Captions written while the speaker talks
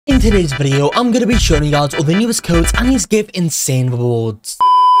In today's video, I'm going to be showing you guys all the newest codes and these give insane rewards.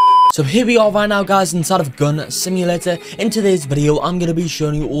 So here we are right now, guys, inside of Gun Simulator. In today's video, I'm going to be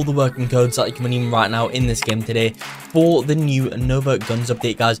showing you all the working codes that you can redeem right now in this game today for the new Nova Guns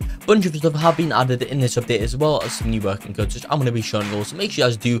update, guys. A bunch of stuff have been added in this update as well as some new working codes, which I'm going to be showing you all. So make sure you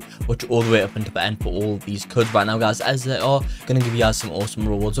guys do watch all the way up until the end for all these codes right now, guys, as they are going to give you guys some awesome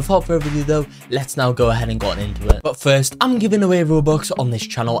rewards. Without further ado, though, let's now go ahead and get into it. But first, I'm giving away Robux on this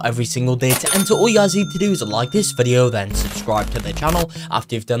channel every single day. To enter, all you guys need to do is like this video, then subscribe to the channel.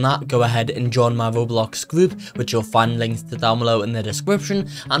 After you've done that, go ahead and join my Roblox group, which you'll find links to down below in the description.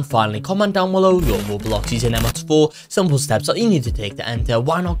 And finally, comment down below your Roblox username. That's 4 simple steps that you need to take to enter.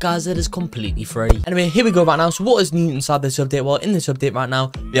 Why not, guys? It is completely free. Anyway, here we go right now. So what is new inside this update? Well, in this update right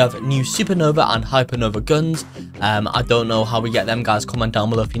now, we have new Supernova and Hypernova guns. I don't know how we get them, guys. Comment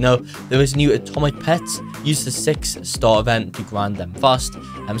down below if you know. There is new atomic pets. Use the 6-star event to grind them fast.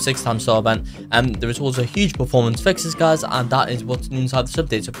 6-time star event. There is also huge performance fixes, guys, and that is what's new inside this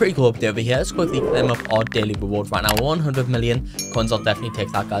update. So pretty cool update over here. Let's quickly claim up our daily reward right now. 100 million coins. I'll definitely take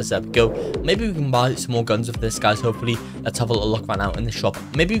that, guys. There we go. Maybe we can buy some more guns with this, guys. Hopefully, let's have a little look right now in the shop.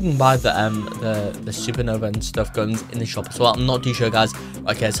 Maybe we can buy the Supernova and stuff guns in the shop as well. I'm not too sure, guys.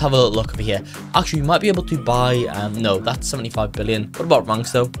 Okay, let's have a little look over here. Actually, we might be able to buy no, that's 75 billion. What about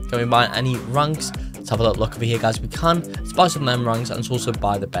ranks, though? Can we buy any ranks? Let's have a little look over here, guys. We can. Let's buy some of them ranks and let's also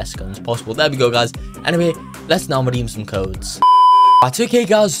buy the best guns possible. There we go, guys. Anyway, let's now redeem some codes. Right, okay,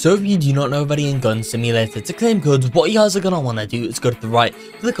 guys, so if you do not know already in Gun Simulator, to claim codes, what you guys are going to want to do is go to the right,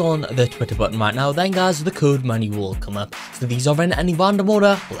 click on the Twitter button right now, then, guys, the code menu will come up. So these are in any random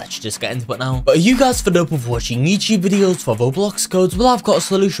order. Let's just get into it now. But are you guys fed up with watching YouTube videos for Roblox codes? Well, I've got a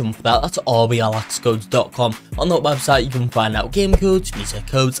solution for that. That's xXYisus.com. On that website, you can find out game codes, visa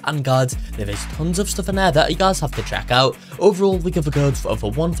codes, and guides. There is tons of stuff in there that you guys have to check out. Overall, we give codes for over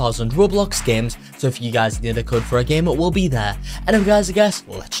 1,000 Roblox games, so if you guys need a code for a game, it will be there. And guys, I guess,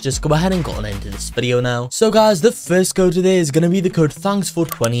 well, let's just go ahead and get on into this video now. So guys, the first code today is going to be the code thanks for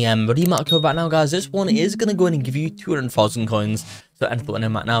 20M. Redeem that code right now, guys. This one is going to go in and give you 200,000 coins. So enter the one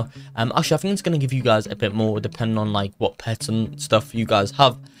in right now. Actually, I think it's going to give you guys a bit more depending on like what pets and stuff you guys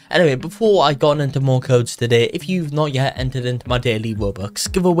have. Anyway, before I got into more codes today, if you've not yet entered into my daily Robux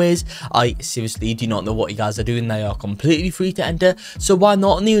giveaways, I seriously do not know what you guys are doing. They are completely free to enter, so why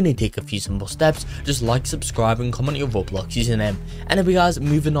not? And they only take a few simple steps. Just like, subscribe, and comment your Roblox username. Anyway, guys,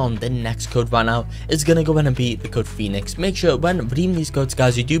 moving on, the next code right now is going to go in and be the code Phoenix. Make sure when redeeming these codes,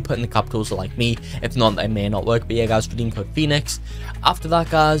 guys, you do put in the capitals like me. If not, they may not work, but yeah, guys, redeem code Phoenix. After that,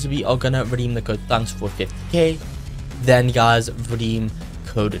 guys, we are going to redeem the code thanks for 50k. Then, guys, redeem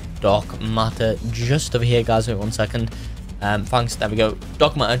code Dark Matter just over here, guys. Wait 1 second. Thanks. There we go.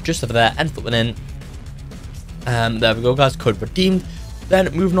 Dark Matter just over there, and put one in. There we go, guys. Code redeemed.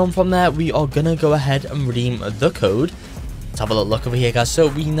 Then moving on from there, we are gonna go ahead and redeem the code. Let's have a little look over here, guys. So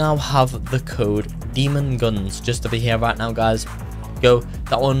we now have the code Demon Guns just over here right now, guys. Go.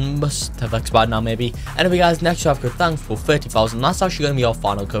 That one must have expired now, maybe. Anyway, guys, next we have code thanks for 30,000. That's actually going to be our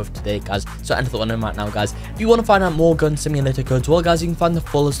final code for today, guys. So enter the one in right now, guys. If you want to find out more Gun Simulator codes, well, guys, you can find the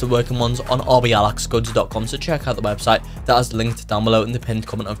full list of working ones on xXYisus.com. So check out the website. That is linked down below in the pinned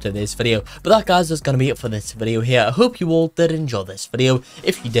comment of today's video. But that, guys, is going to be it for this video here. I hope you all did enjoy this video.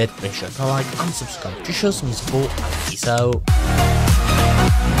 If you did, make sure to like and subscribe to show some support. And peace out.